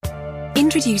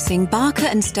Introducing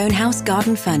Barker & Stonehouse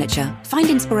Garden Furniture. Find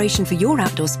inspiration for your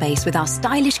outdoor space with our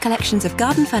stylish collections of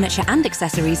garden furniture and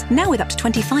accessories, now with up to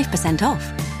 25% off.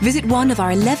 Visit one of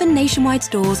our 11 nationwide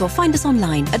stores or find us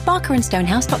online at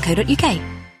barkerandstonehouse.co.uk.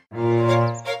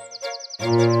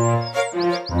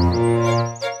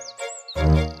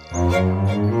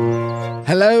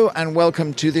 Hello and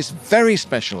welcome to this very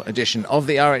special edition of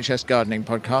the RHS Gardening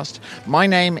Podcast. My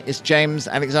name is James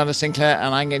Alexander-Sinclair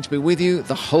and I'm going to be with you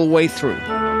the whole way through.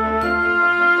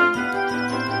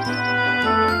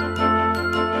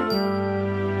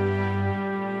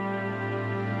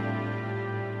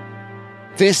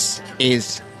 This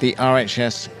is the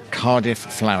RHS Cardiff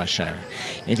Flower Show.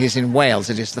 It is in Wales.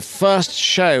 It is the first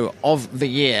show of the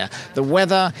year. The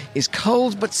weather is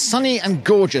cold but sunny and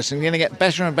gorgeous and going to get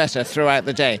better and better throughout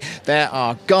the day. There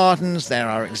are gardens, there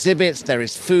are exhibits, there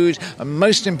is food, and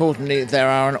most importantly, there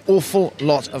are an awful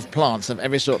lot of plants of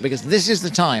every sort, because this is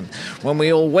the time when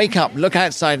we all wake up, look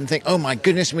outside and think, oh my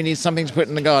goodness, we need something to put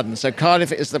in the garden. So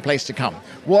Cardiff is the place to come.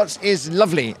 What is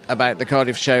lovely about the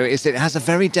Cardiff show is that it has a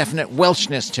very definite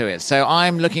Welshness to it. So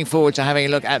I'm looking forward to having a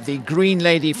look at the Green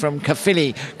Lady from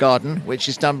Caerphilly garden, which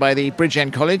is done by the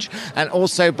Bridgend College, and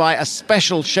also by a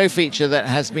special show feature that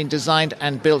has been designed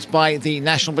and built by the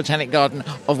National Botanic Garden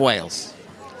of Wales.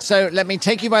 So let me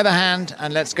take you by the hand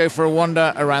and let's go for a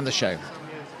wander around the show.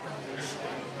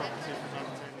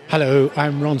 Hello,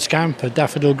 I'm Ron Scamp, a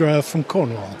daffodil grower from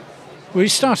Cornwall. We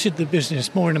started the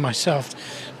business, Maureen and myself,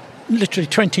 literally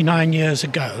 29 years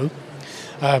ago.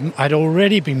 I'd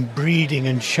already been breeding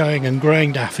and showing and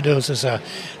growing daffodils as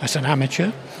an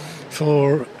amateur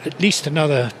for at least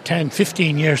another 10,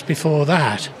 15 years before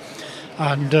that.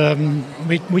 And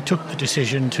we took the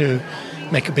decision to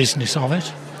make a business of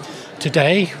it.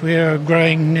 Today we're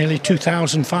growing nearly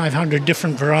 2,500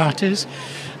 different varieties,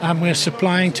 and we're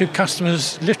supplying to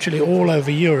customers literally all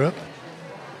over Europe.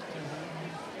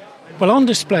 Well, on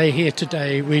display here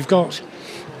today we've got,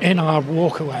 in our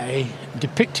walkaway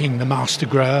depicting the master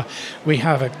grower, we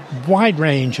have a wide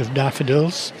range of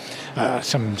daffodils,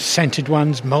 some scented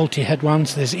ones, multi-head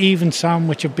ones. There's even some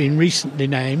which have been recently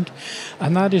named,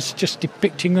 and that is just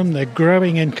depicting them. They're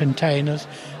growing in containers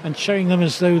and showing them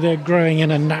as though they're growing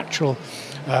in a natural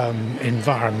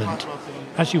environment.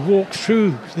 As you walk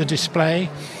through the display,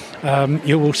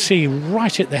 you will see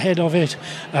right at the head of it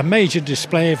a major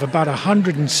display of about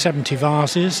 170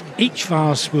 vases. Each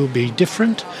vase will be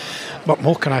different. What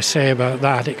more can I say about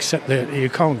that except that you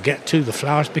can't get to the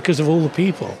flowers because of all the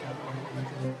people.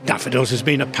 Daffodils has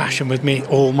been a passion with me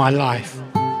all my life.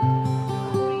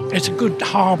 It's a good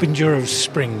harbinger of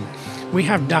spring. We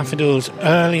have daffodils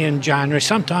early in January,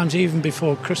 sometimes even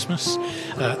before Christmas.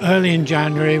 Early in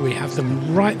January, we have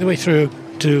them right the way through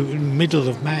to middle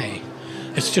of May.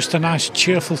 It's just a nice,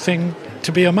 cheerful thing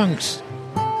to be amongst.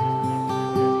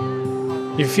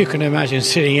 If you can imagine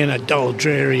sitting in a dull,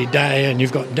 dreary day and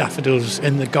you've got daffodils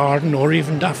in the garden or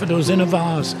even daffodils in a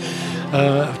vase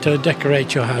to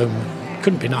decorate your home,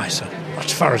 couldn't be nicer.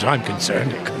 As far as I'm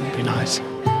concerned, it couldn't be nicer.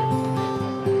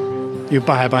 You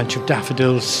buy a bunch of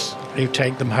daffodils, you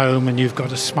take them home and you've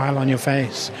got a smile on your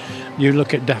face. You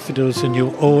look at daffodils and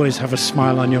you'll always have a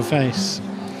smile on your face.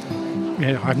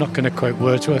 You know, I'm not going to quote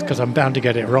Wordsworth because I'm bound to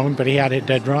get it wrong, but he had it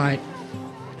dead right.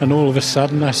 And all of a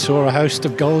sudden I saw a host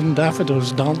of golden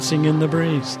daffodils dancing in the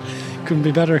breeze. Couldn't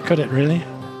be better, could it, really?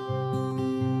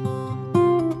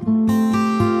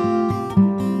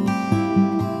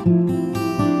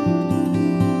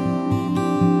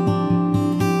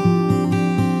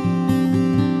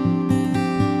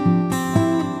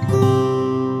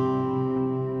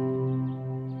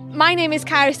 My name is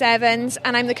Caris Evans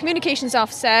and I'm the Communications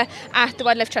Officer at the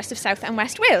Wildlife Trust of South and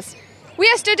West Wales. We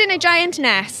are stood in a giant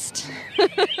nest.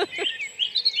 Bird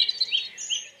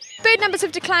numbers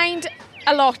have declined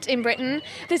a lot in Britain.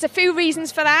 There's a few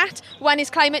reasons for that. One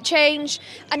is climate change.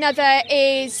 Another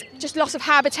is just loss of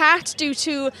habitat due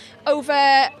to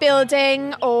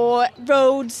overbuilding or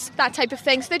roads, that type of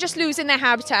thing. So they're just losing their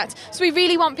habitat. So we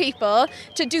really want people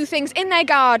to do things in their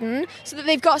garden so that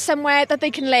they've got somewhere that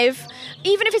they can live.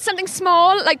 Even if it's something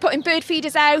small, like putting bird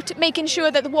feeders out, making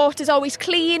sure that the water's always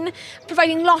clean,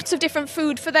 providing lots of different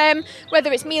food for them,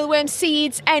 whether it's mealworms,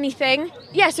 seeds, anything.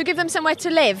 Yeah, so give them somewhere to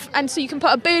live. And so you can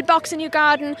put a bird box in your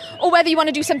garden, or whether you want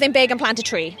to do something big and plant a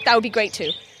tree. That would be great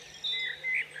too.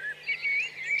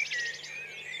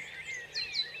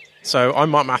 So I'm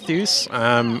Mark Matthews.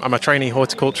 I'm a trainee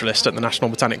horticulturalist at the National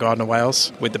Botanic Garden of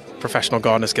Wales with the Professional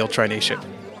Gardeners Guild traineeship.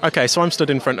 Okay, so I'm stood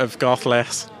in front of Garth.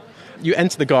 You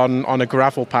enter the garden on a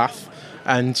gravel path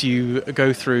and you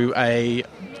go through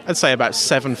I'd say about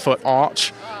 7-foot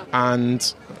arch,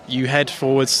 and You head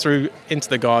forwards through into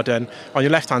the garden. On your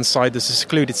left-hand side, there's a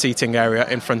secluded seating area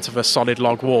in front of a solid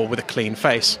log wall with a clean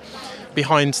face.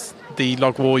 Behind the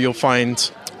log wall, you'll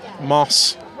find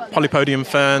moss, polypodium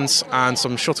ferns and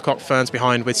some shuttlecock ferns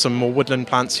behind, with some more woodland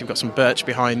plants. You've got some birch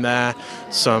behind there,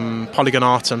 some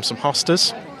polygonatum, some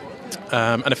hostas,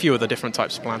 and a few other different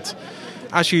types of plant.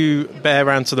 As you bear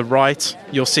around to the right,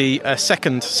 you'll see a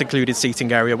second secluded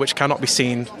seating area which cannot be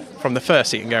seen from the first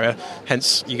seating area,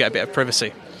 hence you get a bit of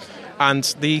privacy. And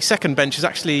the second bench is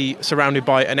actually surrounded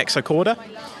by an exocorda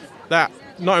that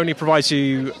not only provides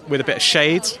you with a bit of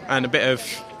shade and a bit of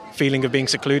feeling of being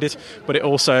secluded, but it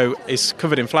also is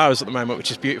covered in flowers at the moment, which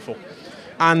is beautiful.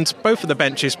 And both of the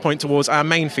benches point towards our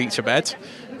main feature bed,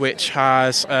 which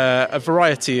has a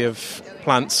variety of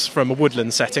plants from a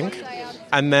woodland setting.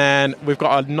 And then we've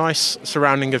got a nice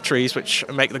surrounding of trees which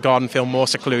make the garden feel more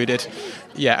secluded.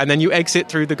 Yeah, and then you exit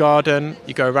through the garden,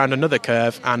 you go around another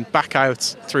curve and back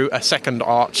out through a second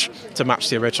arch to match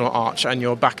the original arch, and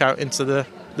you're back out into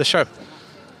the show.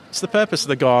 So the purpose of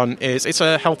the garden is it's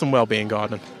a health and well-being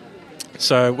garden.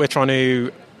 So we're trying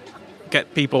to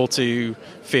get people to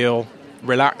feel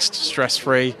relaxed,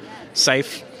 stress-free,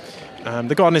 safe.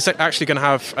 The garden is actually going to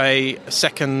have a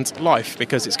second life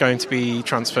because it's going to be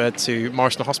transferred to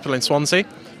Morriston Hospital in Swansea,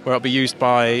 where it'll be used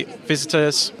by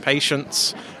visitors,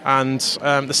 patients and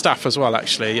the staff as well,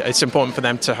 actually. It's important for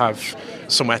them to have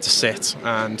somewhere to sit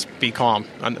and be calm,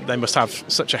 and they must have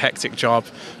such a hectic job,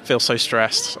 feel so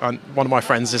stressed. And one of my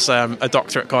friends is a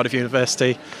doctor at Cardiff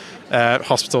University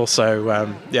Hospital, so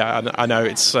I know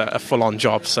it's a full-on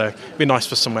job, so it'd be nice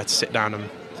for somewhere to sit down and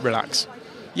relax.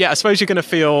 Yeah, I suppose you're going to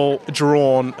feel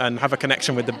drawn and have a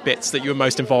connection with the bits that you were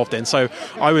most involved in. So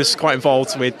I was quite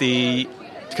involved with the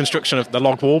construction of the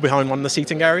log wall behind one of the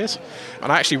seating areas, and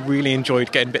I actually really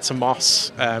enjoyed getting bits of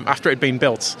moss after it had been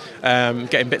built,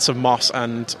 getting bits of moss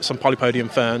and some polypodium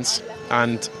ferns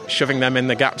and shoving them in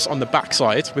the gaps on the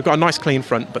backside. We've got a nice clean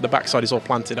front, but the backside is all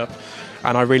planted up,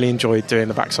 and I really enjoyed doing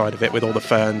the backside of it with all the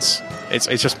ferns.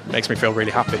 It just makes me feel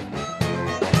really happy.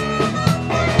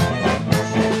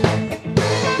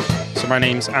 My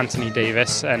name's Anthony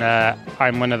Davis, and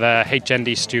I'm one of the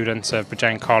HND students of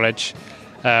Bridgend College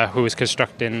who is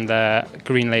constructing the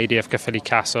Green Lady of Caerphilly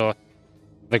Castle.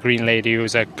 The Green Lady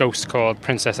was a ghost called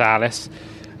Princess Alice,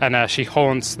 and she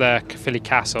haunts the Caerphilly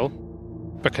Castle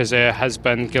because her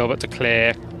husband, Gilbert de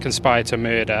Clare, conspired to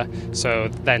murder. So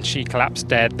then she collapsed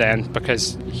dead then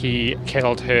because he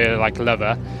killed her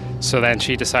lover. So then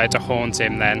she decided to haunt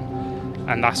him then,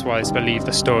 and that's why it's believed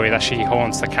the story that she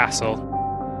haunts the castle.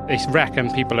 They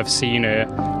reckon people have seen her,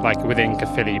 within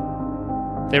Caerphilly.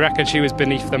 They reckon she was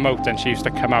beneath the moat and she used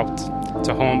to come out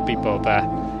to haunt people, but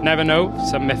never know,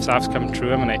 some myths have come true,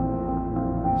 haven't they?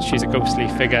 She's a ghostly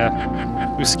figure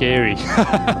who's scary.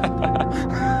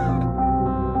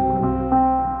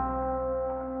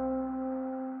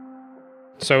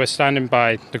 So we're standing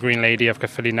by the Green Lady of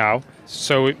Caerphilly now.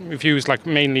 So we've used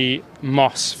mainly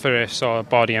moss for her sort of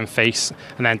body and face,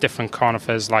 and then different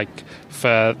conifers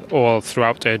for all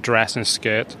throughout her dress and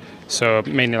skirt. So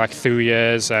mainly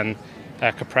thulias and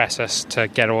cupressus to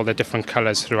get all the different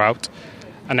colours throughout.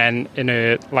 And then in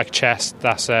her chest,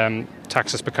 that's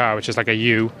Taxus picara, which is a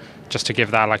U, just to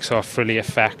give that sort of frilly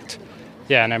effect.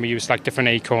 Yeah, and then we use different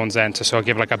acorns then to sort of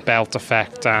give a belt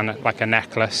effect and a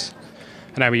necklace.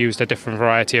 And then we used a different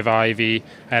variety of ivy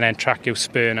and then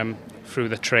tracheospernum through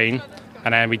the train.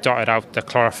 And then we dotted out the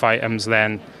chlorophytums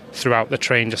then throughout the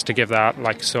train just to give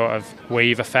that sort of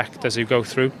wave effect as you go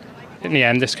through. In the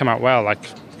end, this came out well,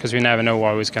 because we never know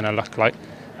what it was going to look like.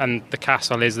 And the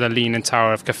castle is the Leaning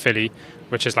Tower of Caerphilly,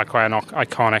 which is quite an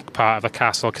iconic part of the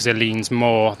castle because it leans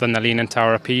more than the Leaning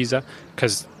Tower of Pisa,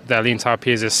 because the Leaning Tower of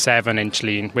Pisa is 7-inch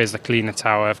lean, whereas the Leaning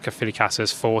Tower of Caerphilly Castle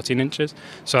is 14 inches.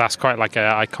 So that's quite an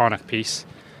iconic piece.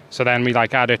 So then we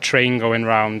had a train going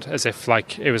round as if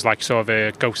it was sort of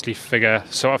a ghostly figure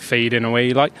sort of fading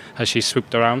away as she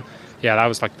swooped around. Yeah, that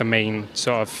was the main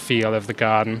sort of feel of the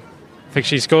garden. I think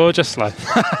she's gorgeous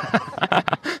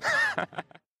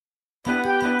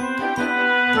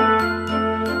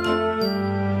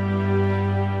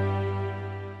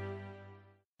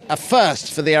A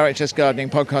first for the RHS Gardening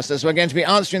Podcast, as we're going to be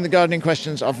answering the gardening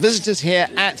questions of visitors here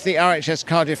at the RHS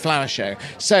Cardiff Flower Show.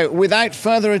 So without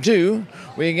further ado,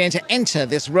 we're going to enter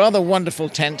this rather wonderful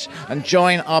tent and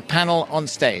join our panel on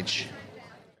stage.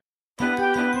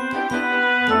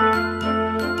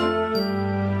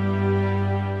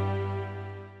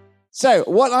 So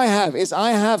what I have is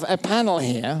a panel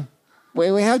here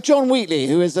We have John Wheatley,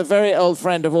 who is a very old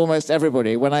friend of almost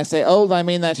everybody. When I say old, I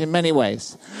mean that in many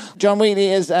ways. John Wheatley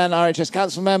is an RHS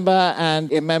Council member and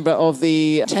a member of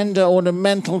the Tender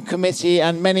Ornamental Committee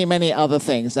and many, many other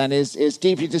things, and is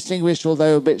deeply distinguished,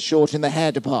 although a bit short in the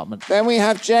hair department. Then we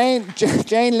have Jane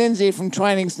Lindsay from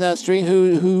Twinings Nursery,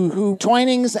 who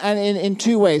Twinings and in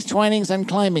two ways, Twinings and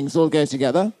climbings all go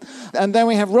together. And then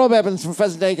we have Rob Evans from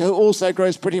Pheasant Acre, who also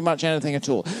grows pretty much anything at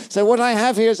all. So what I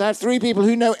have here is I have three people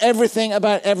who know everything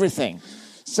about everything.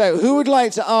 So who would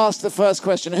like to ask the first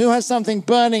question? Who has something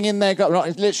burning in their garden,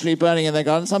 not literally burning in their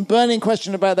garden, some burning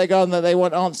question about their garden that they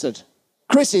want answered?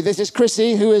 Chrissy, this is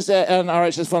Chrissy, who is an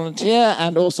RHS volunteer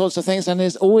and all sorts of things and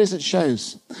is always at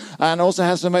shows and also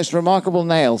has the most remarkable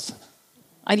nails.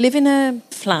 I live in a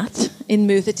flat in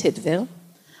Merthyr Tydfil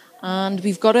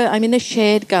and I'm in a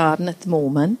shared garden at the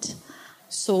moment.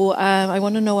 So I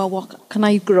want to know what can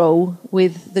I grow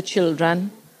with the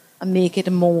children and make it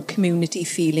a more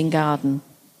community-feeling garden.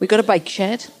 We've got a bike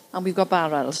shed and we've got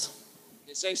barrels.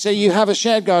 So you have a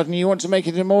shared garden, you want to make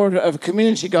it more of a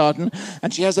community garden,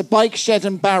 and she has a bike shed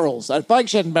and barrels. A bike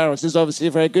shed and barrels is obviously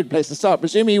a very good place to start.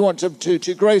 Presumably you want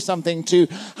to grow something too.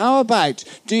 How about,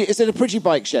 is it a pretty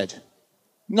bike shed?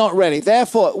 Not really.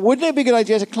 Therefore, wouldn't it be a good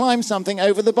idea to climb something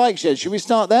over the bike shed? Should we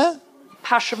start there?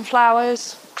 Passion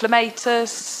flowers,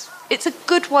 clematis. It's a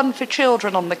good one for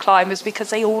children on the climbers because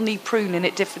they all need pruning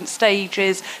at different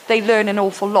stages. They learn an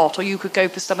awful lot. Or you could go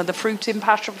for some of the fruiting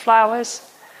passion flowers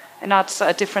and add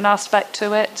a different aspect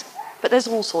to it. But there's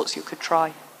all sorts you could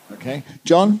try. Okay.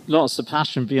 John? Lots of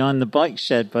passion behind the bike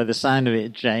shed by the sound of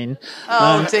it, Jane.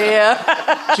 Oh, dear.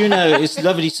 Do you know, it's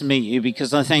lovely to meet you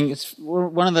because I think it's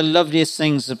one of the loveliest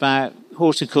things about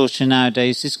horticulture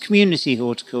nowadays is community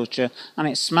horticulture, and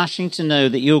it's smashing to know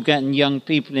that you're getting young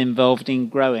people involved in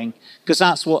growing because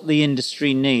that's what the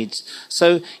industry needs.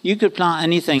 So you could plant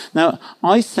anything. Now,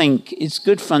 I think it's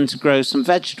good fun to grow some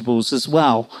vegetables as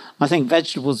well. I think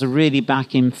vegetables are really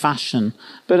back in fashion.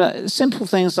 But simple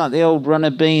things like the old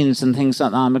runner beans and things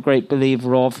like that I'm a great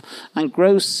believer of, and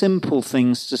grow simple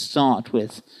things to start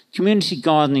with. Community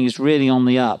gardening is really on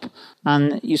the up.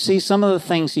 And you see some of the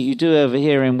things that you do over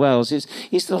here in Wales is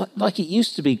like it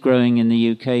used to be growing in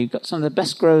the UK. You've got some of the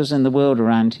best growers in the world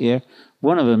around here.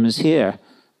 One of them is here,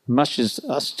 much as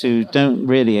us two don't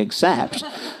really accept.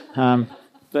 But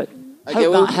okay,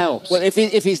 hope that helps. Well, if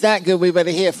he's that good, we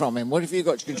better hear from him. What have you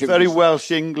got to contribute? Very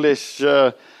Welsh-English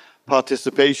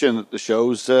participation at the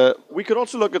shows. We could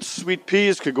also look at sweet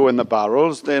peas could go in the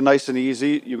barrels. They're nice and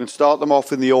easy. You can start them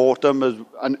off in the autumn as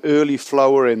an early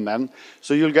flower in them.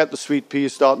 So you'll get the sweet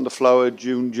peas starting to flower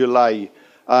June, July.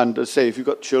 And say if you've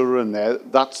got children there,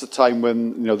 that's the time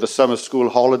when the summer school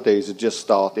holidays are just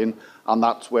starting. And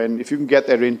that's when, if you can get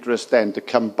their interest then to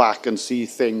come back and see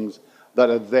things that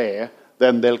are there,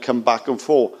 then they'll come back and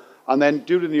forth. And then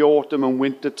during the autumn and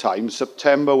winter time,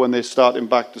 September when they're starting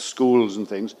back to schools and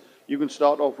things, you can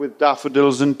start off with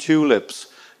daffodils and tulips.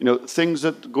 Things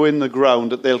that go in the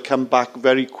ground that they'll come back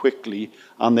very quickly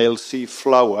and they'll see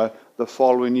flower the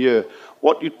following year.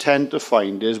 What you tend to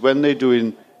find is when they're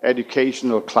doing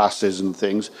educational classes and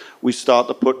things, we start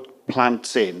to put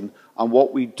plants in, and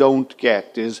what we don't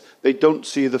get is they don't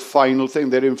see the final thing.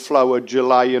 They're in flower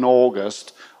July and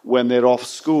August when they're off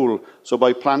school. So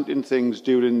by planting things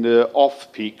during the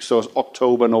off-peak, so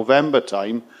October, November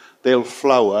time, they'll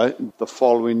flower the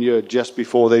following year just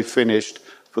before they finished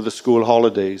for the school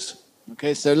holidays.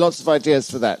 Okay, so lots of ideas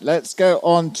for that. Let's go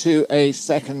on to a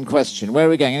second question. Where are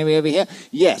we going? Anybody over here?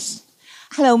 Yes.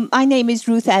 Hello, my name is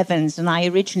Ruth Evans, and I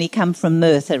originally come from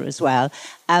Merthyr as well,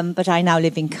 but I now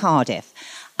live in Cardiff.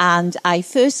 And I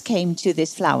first came to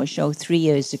this flower show 3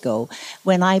 years ago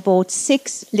when I bought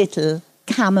 6 little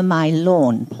chamomile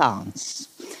lawn plants.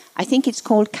 I think it's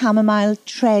called chamomile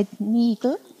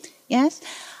treadneedle, yes?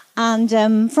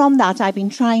 And from that, I've been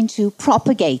trying to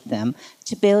propagate them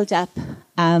to build up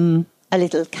a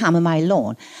little chamomile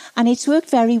lawn. And it's worked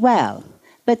very well.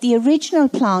 But the original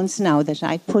plants now that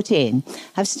I put in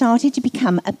have started to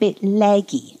become a bit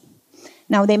leggy.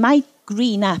 Now, they might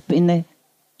green up in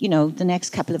the next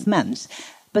couple of months.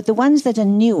 But the ones that are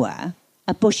newer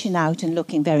are bushing out and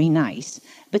looking very nice.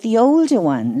 But the older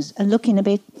ones are looking a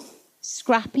bit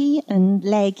scrappy and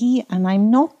leggy, and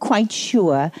I'm not quite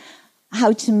sure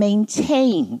how to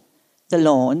maintain the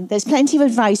lawn. There's plenty of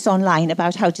advice online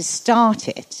about how to start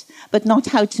it, but not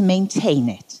how to maintain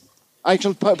it. I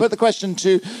shall put the question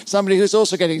to somebody who's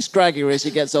also getting scraggier as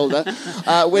he gets older,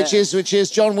 which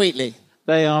is John Wheatley.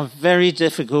 They are very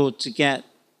difficult to get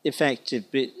effective,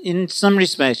 but in some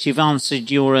respects you've answered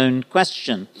your own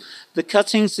question. The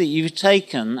cuttings that you've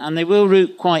taken, and they will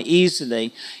root quite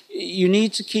easily, you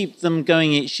need to keep them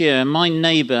going each year. My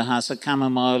neighbour has a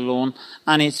chamomile lawn,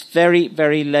 and it's very,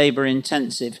 very labour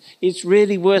intensive. It's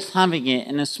really worth having it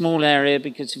in a small area,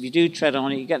 because if you do tread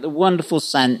on it, you get the wonderful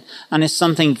scent, and there's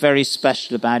something very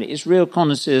special about it. It's real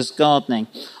connoisseurs gardening.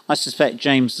 I suspect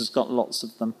James has got lots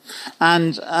of them.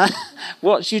 And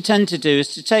what you tend to do is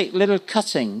to take little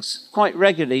cuttings quite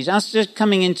regularly, as they're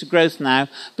coming into growth now,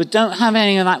 but don't have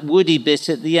any of that woody bit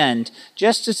at the end.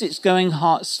 Just as it's going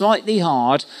hard, slightly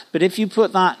hard, but if you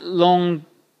put that long,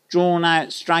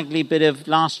 drawn-out, straggly bit of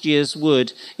last year's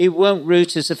wood, it won't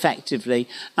root as effectively.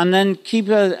 And then keep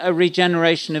a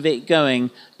regeneration of it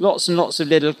going. Lots and lots of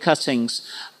little cuttings.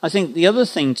 I think the other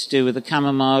thing to do with the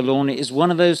chamomile lawn, it is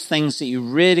one of those things that you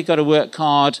really got to work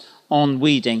hard on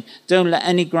weeding. Don't let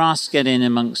any grass get in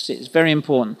amongst it. It's very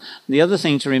important. The other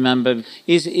thing to remember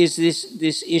is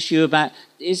this issue about,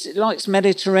 it likes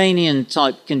Mediterranean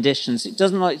type conditions. It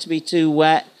doesn't like to be too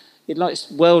wet. It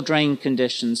likes well-drained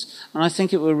conditions. And I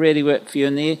think it will really work for you.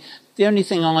 And the only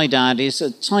thing I'd add is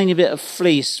a tiny bit of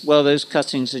fleece while those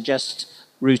cuttings are just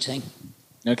rooting.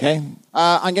 Okay.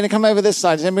 I'm going to come over this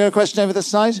side. Has anybody got a question over this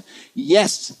side?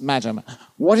 Yes, madam.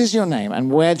 What is your name and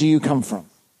where do you come from?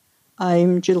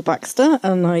 I'm Jill Baxter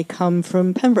and I come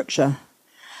from Pembrokeshire.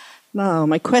 Now,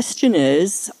 my question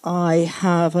is, I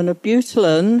have an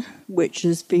abutilon which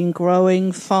has been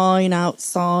growing fine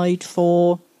outside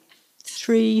for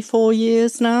 3-4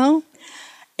 years now.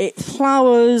 It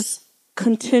flowers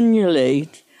continually.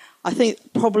 I think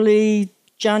probably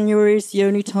January is the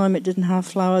only time it didn't have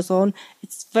flowers on.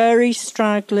 It's very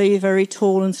straggly, very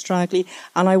tall and straggly,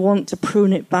 and I want to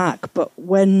prune it back, but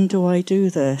when do I do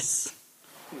this?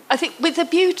 I think with the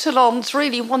butylons,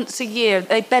 really once a year,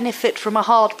 they benefit from a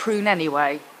hard prune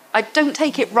anyway. I don't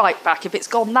take it right back. If it's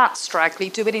gone that straggly,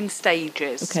 do it in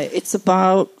stages. Okay, it's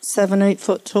about 7-8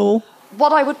 foot tall.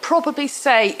 What I would probably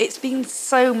say, it's been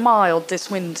so mild this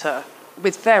winter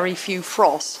with very few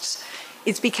frosts,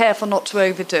 is be careful not to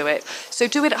overdo it. So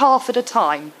do it half at a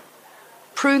time.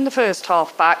 Prune the first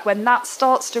half back. When that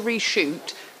starts to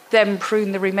reshoot, then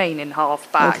prune the remaining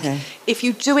half back. Okay. If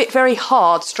you do it very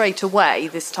hard straight away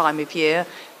this time of year,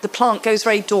 the plant goes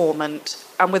very dormant,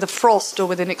 and with a frost or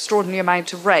with an extraordinary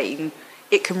amount of rain,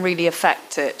 it can really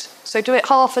affect it. So do it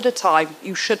half at a time,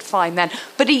 you should find then.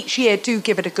 But each year do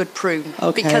give it a good prune,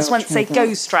 because once they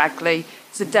go straggly,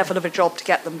 it's a devil of a job to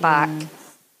get them back.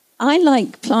 I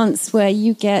like plants where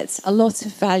you get a lot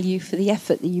of value for the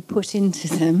effort that you put into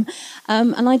them.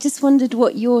 And I just wondered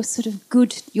what your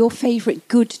your favourite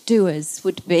good doers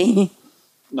would be.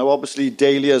 Now, obviously,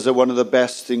 dahlias are one of the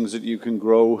best things that you can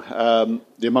grow.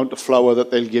 The amount of flower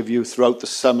that they'll give you throughout the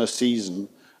summer season.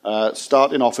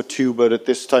 Starting off a tuber at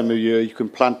this time of year, you can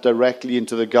plant directly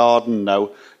into the garden now.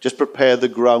 Just prepare the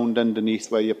ground underneath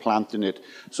where you're planting it.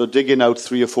 So digging out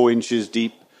 3 or 4 inches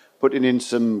deep, putting in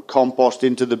some compost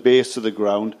into the base of the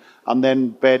ground, and then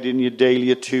bedding your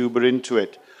dahlia tuber into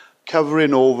it,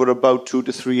 covering over about 2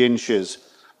 to 3 inches.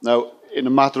 Now, in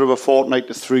a matter of a fortnight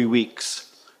to 3 weeks,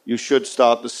 you should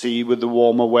start to see, with the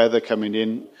warmer weather coming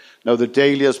in. Now, the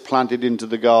dahlias planted into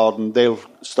the garden, they'll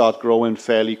start growing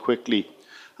fairly quickly.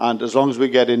 And as long as we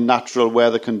get in natural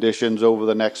weather conditions over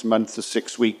the next month to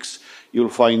 6 weeks, you'll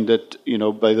find that,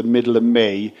 by the middle of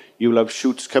May, you'll have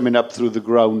shoots coming up through the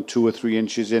ground 2 or 3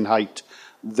 inches in height.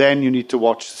 Then you need to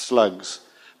watch the slugs.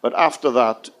 But after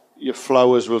that, your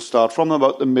flowers will start from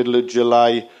about the middle of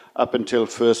July up until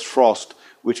first frost,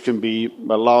 which can be,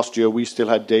 last year we still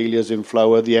had dahlias in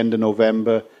flower the end of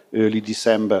November, early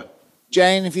December.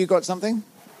 Jane, have you got something?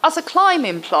 As a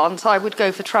climbing plant, I would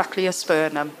go for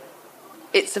Trachleospernum.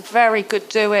 It's a very good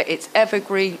doer, it's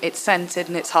evergreen, it's scented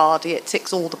and it's hardy, it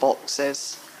ticks all the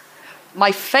boxes.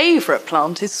 My favourite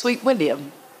plant is Sweet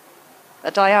William,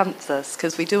 a dianthus,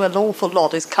 because we do an awful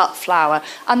lot is cut flower,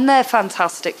 and they're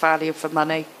fantastic value for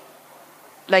money.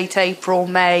 Late April,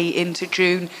 May into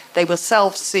June, they will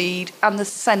self-seed, and the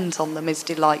scent on them is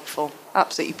delightful,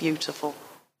 absolutely beautiful.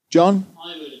 John?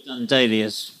 I would have done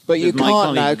dahlias. But you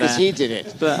can't now because he did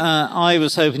it. But I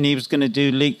was hoping he was going to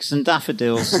do leeks and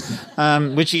daffodils,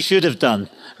 which he should have done.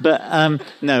 But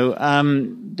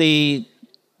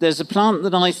there's a plant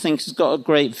that I think has got a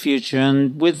great future,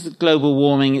 and with global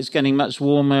warming, it's getting much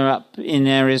warmer up in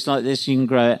areas like this, you can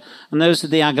grow it. And those are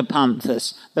the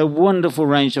agapanthus. They're a wonderful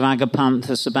range of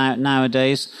agapanthus about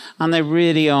nowadays, and they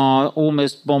really are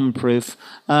almost bomb-proof.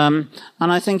 And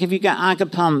I think if you get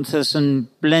agapanthus and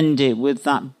blend it with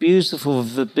that beautiful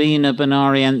Verbena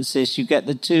bonariensis, you get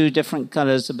the 2 different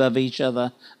colours above each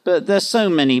other. But there's so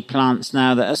many plants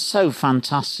now that are so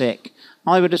fantastic.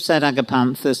 I would have said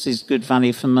agapanthus is good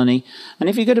value for money. And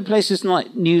if you go to places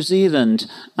like New Zealand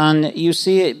and you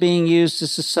see it being used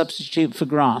as a substitute for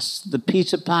grass, the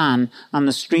Peter Pan and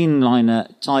the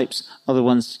streamliner types are the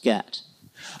ones to get.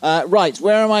 Right,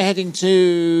 where am I heading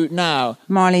to now?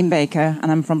 Marlene Baker,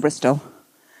 and I'm from Bristol.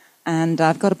 And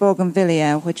I've got a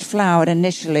bougainvillea which flowered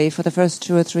initially for the first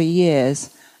 2 or 3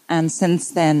 years, and since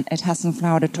then it hasn't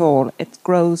flowered at all. It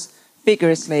grows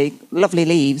vigorously, lovely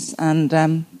leaves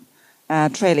and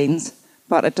trailings,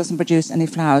 but it doesn't produce any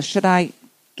flowers. Should I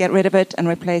get rid of it and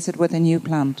replace it with a new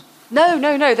plant? No,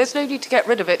 there's no need to get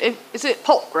rid of it. Is it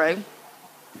pot grown?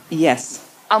 Yes.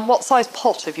 And what size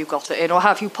pot have you got it in, or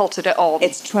have you potted it on?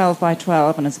 It's 12 by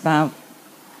 12 and it's about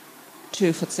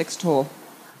 2'6" tall.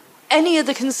 Any of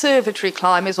the conservatory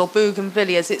climbers or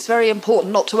bougainvilleas, it's very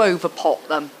important not to overpot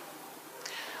them.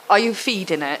 Are you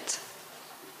feeding it?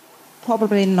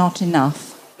 Probably not enough.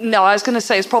 No, I was going to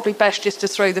say it's probably best just to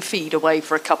throw the feed away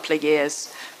for a couple of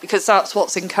years, because that's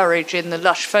what's encouraging the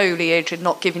lush foliage and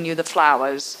not giving you the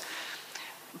flowers.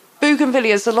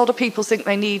 Bougainvilleas, a lot of people think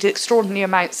they need extraordinary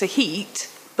amounts of heat,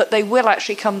 but they will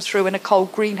actually come through in a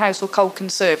cold greenhouse or cold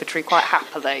conservatory quite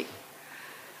happily.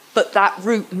 But that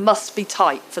root must be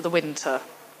tight for the winter.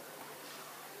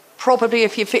 Probably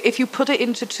if you put it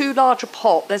into too large a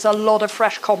pot, there's a lot of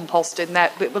fresh compost in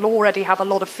there that will already have a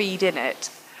lot of feed in it.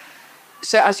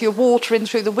 So as you're watering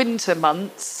through the winter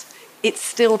months, it's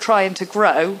still trying to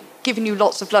grow, giving you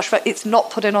lots of lush. It's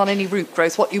not putting on any root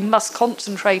growth. What you must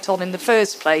concentrate on in the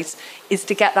first place is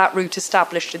to get that root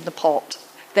established in the pot.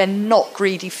 They're not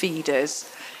greedy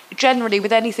feeders. Generally,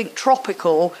 with anything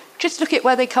tropical, just look at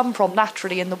where they come from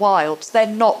naturally in the wilds. They're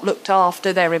not looked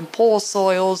after. They're in poor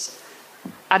soils.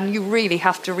 And you really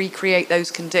have to recreate those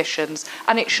conditions.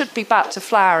 And it should be back to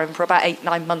flowering for about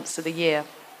 8-9 months of the year.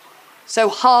 So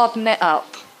harden it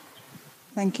up.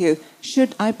 Thank you.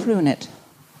 Should I prune it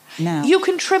now? You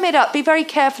can trim it up. Be very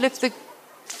careful if the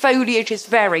foliage is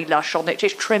very lush on it.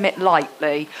 Just trim it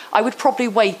lightly. I would probably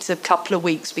wait a couple of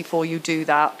weeks before you do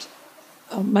that.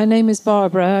 My name is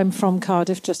Barbara. I'm from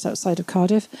Cardiff, just outside of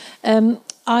Cardiff.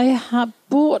 I have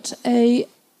bought a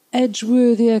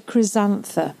Edgeworthia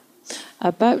chrysanthemum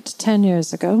about 10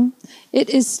 years ago. It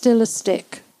is still a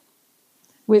stick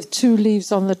with 2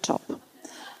 leaves on the top.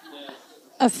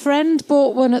 A friend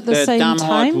bought one at the same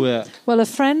time. Hard work. Well, a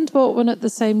friend bought one at the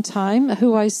same time,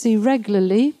 who I see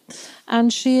regularly,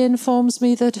 and she informs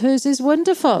me that hers is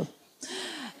wonderful.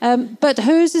 But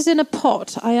hers is in a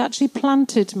pot. I actually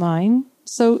planted mine,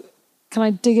 so can I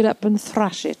dig it up and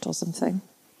thrash it or something?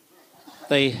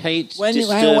 They hate disturbance,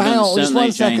 hang on, just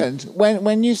one Jane? second.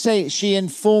 When you say she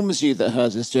informs you that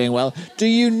hers is doing well, do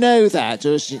you know that?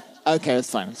 Or is she... Okay,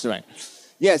 that's fine. That's all right.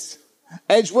 Yes.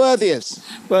 Edgeworthias.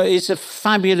 Well, it's a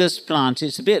fabulous plant.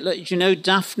 It's a bit like,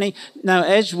 Daphne? Now,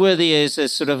 Edgeworthia is a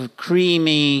sort of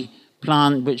creamy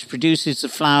plant which produces the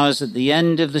flowers at the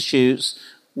end of the shoots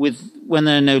when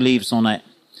there are no leaves on it.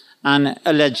 And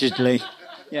allegedly,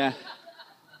 yeah.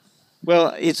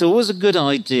 Well, it's always a good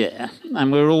idea,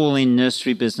 and we're all in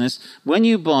nursery business. When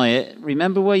you buy it,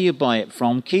 remember where you buy it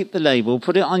from, keep the label,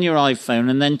 put it on your iPhone,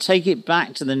 and then take it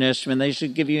back to the nursery, and they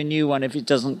should give you a new one if it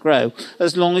doesn't grow,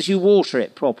 as long as you water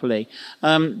it properly.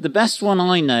 The best one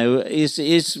I know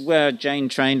is where Jane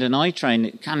trained and I trained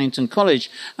at Cannington College,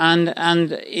 and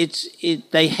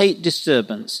they hate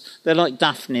disturbance. They're like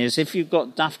Daphnes. If you've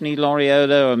got Daphne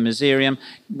laureola or Mesotherium,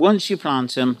 once you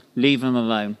plant them, leave them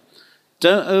alone.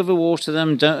 Don't overwater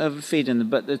them, don't overfeed them.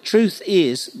 But the truth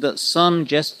is that some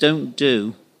just don't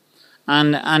do.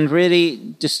 And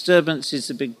really, disturbance is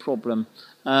a big problem.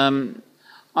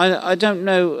 I don't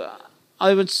know.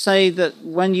 I would say that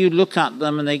when you look at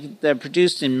them, and they're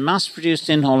mass-produced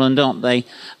in Holland, aren't they?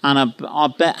 And I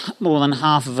bet more than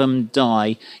half of them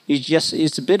die.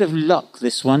 It's a bit of luck,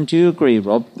 this one. Do you agree,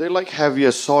 Rob? They like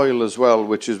heavier soil as well,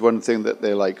 which is one thing that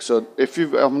they like. So if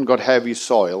you haven't got heavy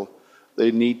soil, they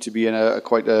need to be in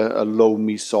quite a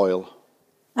loamy soil.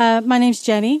 My name's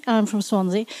Jenny. I'm from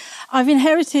Swansea. I've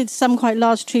inherited some quite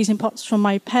large trees in pots from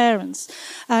my parents,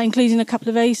 including a couple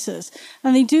of acers.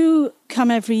 And they do come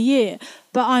every year.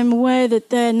 But I'm aware that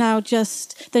they're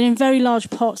in very large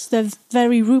pots. They're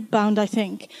very root-bound, I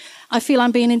think. I feel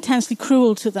I'm being intensely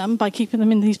cruel to them by keeping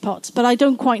them in these pots. But I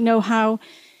don't quite know how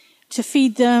to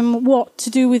feed them, what to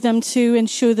do with them to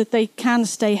ensure that they can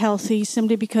stay healthy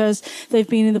simply because they've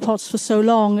been in the pots for so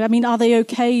long. I mean, are they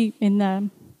okay in there?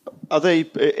 Are they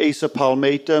Acer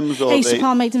palmatums? Or Acer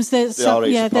palmatums,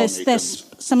 there's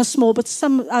some are small, but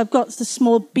some, I've got the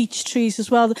small beech trees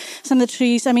as well. Some of the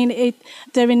trees, I mean,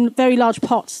 they're in very large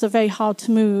pots. They're very hard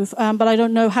to move, but I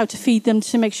don't know how to feed them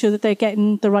to make sure that they're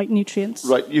getting the right nutrients.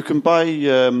 Right, you can buy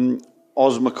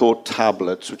Osmocote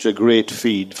tablets, which are great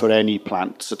feed for any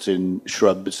plants that's in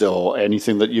shrubs or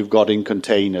anything that you've got in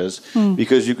containers,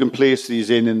 because you can place these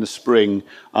in the spring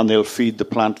and they'll feed the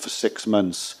plant for 6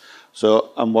 months.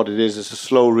 So, and what it is a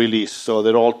slow release. So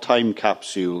they're all time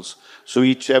capsules. So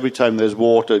every time there's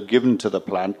water given to the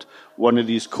plant, one of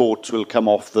these coats will come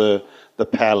off the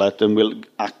pellet and will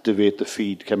activate the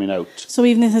feed coming out. So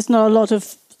even if there's not a lot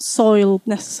of soil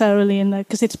necessarily in there,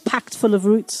 because it's packed full of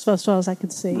roots as far as I can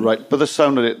see. Right, but the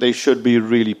sound of it, they should be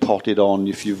really potted on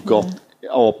if you've got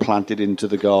or planted into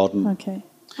the garden. Okay.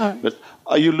 All right. But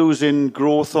are you losing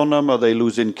growth on them? Are they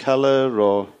losing colour?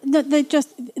 Or No,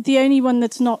 the only one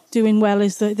that's not doing well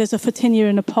is there's a Photinia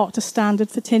in a pot, a standard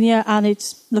Photinia, and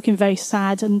it's looking very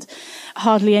sad and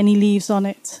hardly any leaves on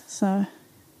it. So,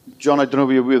 John, I don't know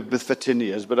if you're with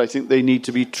Photinias, but I think they need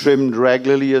to be trimmed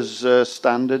regularly as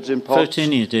standards in pots.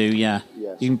 Photinia do, yeah.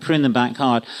 Yes. You can prune them back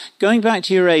hard. Going back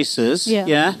to your acers,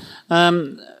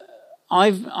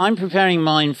 I'm preparing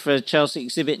mine for Chelsea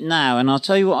exhibit now, and I'll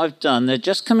tell you what I've done. They're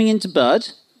just coming into bud,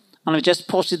 and I've just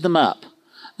potted them up.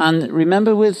 And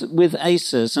remember with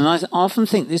acers, and I often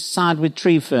think this is sad with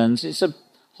tree ferns, it's a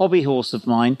hobby horse of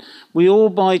mine. We all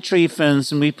buy tree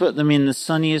ferns and we put them in the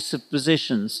sunniest of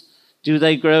positions. Do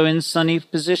they grow in sunny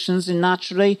positions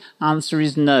naturally? Answer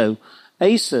is no.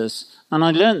 Acers, and I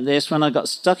learnt this when I got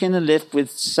stuck in a lift with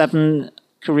 7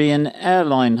 Korean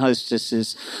airline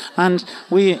hostesses, and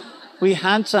we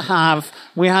had to have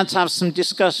some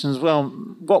discussions. Well,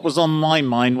 what was on my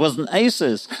mind wasn't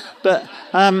acers, but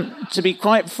to be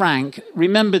quite frank,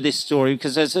 remember this story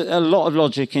because there's a lot of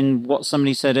logic in what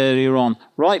somebody said earlier on.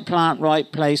 Right plant,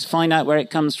 right place. Find out where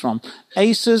it comes from.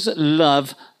 Acers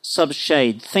love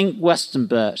subshade. Think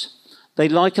Westernburt. They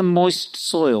like a moist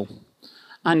soil.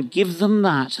 And give them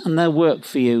that and they'll work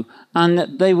for you.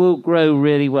 And they will grow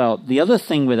really well. The other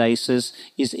thing with acers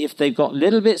is if they've got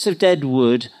little bits of dead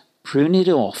wood, prune it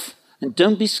off. And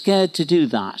don't be scared to do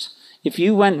that. If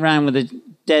you went round with a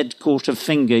dead quarter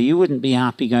finger, you wouldn't be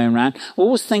happy going round.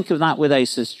 Always think of that with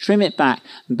acers. Trim it back.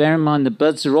 And bear in mind the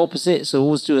buds are opposite, so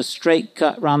always do a straight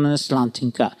cut rather than a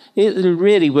slanting cut. It'll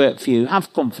really work for you.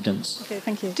 Have confidence. Okay,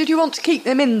 thank you. Did you want to keep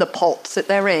them in the pots that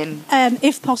they're in?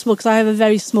 If possible, because I have a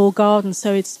very small garden,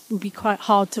 so it would be quite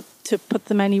hard to put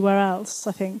them anywhere else,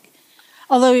 I think.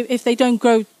 Although if they don't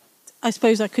grow, I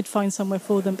suppose I could find somewhere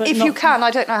for them. But if you can,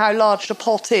 I don't know how large the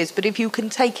pot is, but if you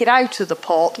can take it out of the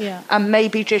pot and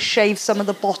maybe just shave some of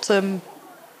the bottom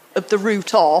of the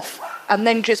root off and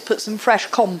then just put some fresh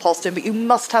compost in, but you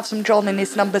must have some John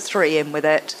Innes number 3 in with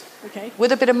it. Okay.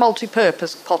 With a bit of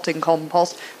multi-purpose potting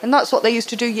compost. And that's what they used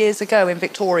to do years ago in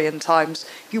Victorian times.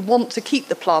 You want to keep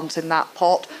the plant in that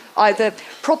pot.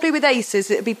 Probably with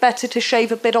acers, it would be better to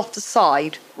shave a bit off the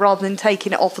side rather than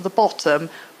taking it off of the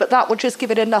bottom, but that would just give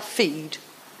it enough feed.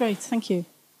 Great, thank you.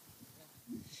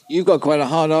 You've got quite a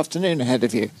hard afternoon ahead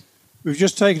of you. We've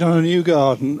just taken on a new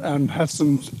garden and had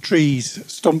some trees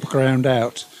stump ground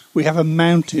out. We have a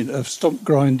mountain of stump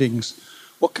grindings.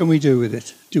 What can we do with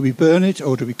it? Do we burn it,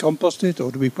 or do we compost it,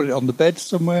 or do we put it on the bed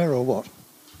somewhere, or what?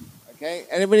 Okay,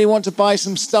 anybody want to buy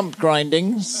some stump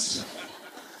grindings?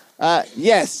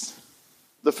 Yes.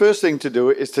 The first thing to do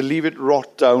is to leave it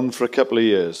rot down for a couple of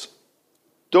years.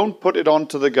 Don't put it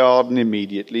onto the garden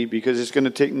immediately because it's going to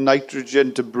take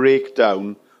nitrogen to break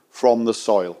down from the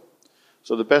soil.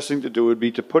 So the best thing to do would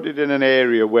be to put it in an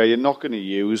area where you're not going to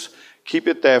use, keep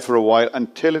it there for a while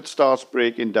until it starts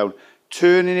breaking down,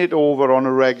 turning it over on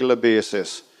a regular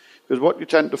basis. Because what you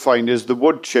tend to find is the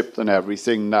wood chip and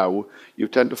everything now, you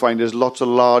tend to find there's lots of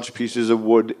large pieces of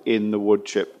wood in the wood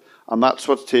chip. And that's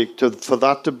what for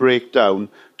that to break down,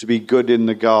 to be good in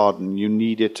the garden, you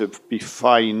need it to be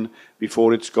fine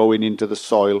before it's going into the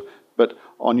soil. But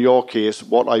on your case,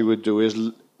 what I would do is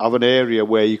have an area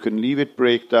where you can leave it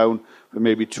break down for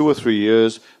maybe 2 or 3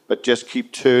 years, but just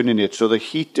keep turning it. So the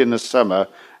heat in the summer,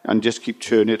 and just keep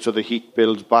turning it so the heat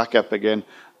builds back up again.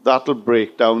 That'll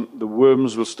break down. The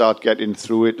worms will start getting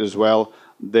through it as well.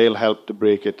 They'll help to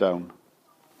break it down.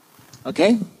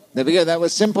 Okay. There we go. That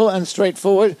was simple and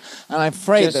straightforward. And I'm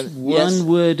afraid just one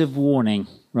word of warning,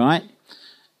 right?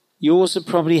 Yours are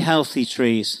probably healthy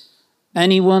trees.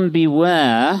 Anyone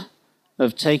beware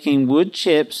of taking wood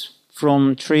chips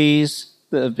from trees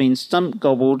that have been stump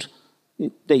gobbled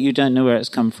that you don't know where it's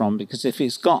come from. Because if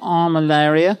it's got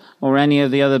armillaria or any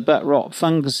of the other butt rot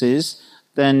funguses,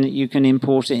 then you can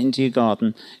import it into your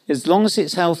garden. As long as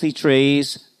it's healthy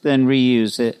trees, then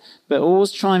reuse it. But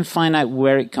always try and find out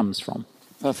where it comes from.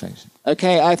 Perfect.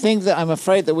 Okay, I think that I'm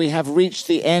afraid that we have reached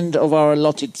the end of our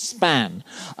allotted span.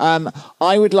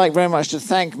 I would like very much to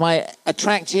thank my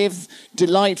attractive,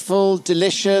 delightful,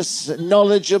 delicious,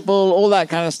 knowledgeable, all that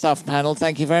kind of stuff panel.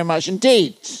 Thank you very much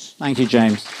indeed. Thank you,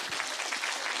 James.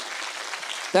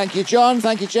 Thank you, John.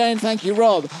 Thank you, Jane. Thank you,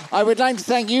 Rob. I would like to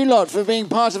thank you lot for being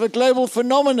part of a global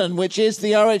phenomenon, which is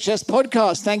the RHS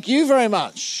podcast. Thank you very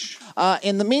much.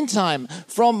 In the meantime,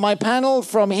 from my panel,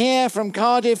 from here, from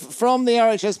Cardiff, from the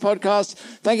RHS podcast,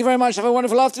 thank you very much. Have a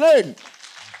wonderful afternoon.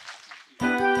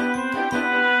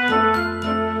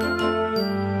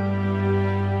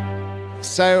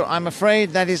 So I'm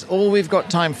afraid that is all we've got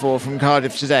time for from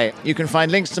Cardiff today. You can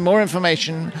find links to more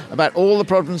information about all the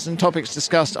problems and topics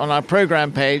discussed on our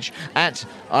programme page at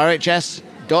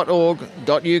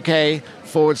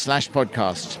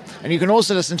rhs.org.uk/podcast. And you can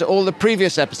also listen to all the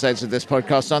previous episodes of this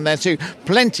podcast on there too.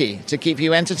 Plenty to keep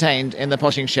you entertained in the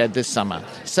potting shed this summer.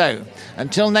 So,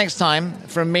 until next time,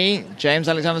 from me, James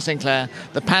Alexander-Sinclair,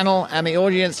 the panel and the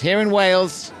audience here in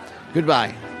Wales,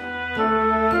 goodbye.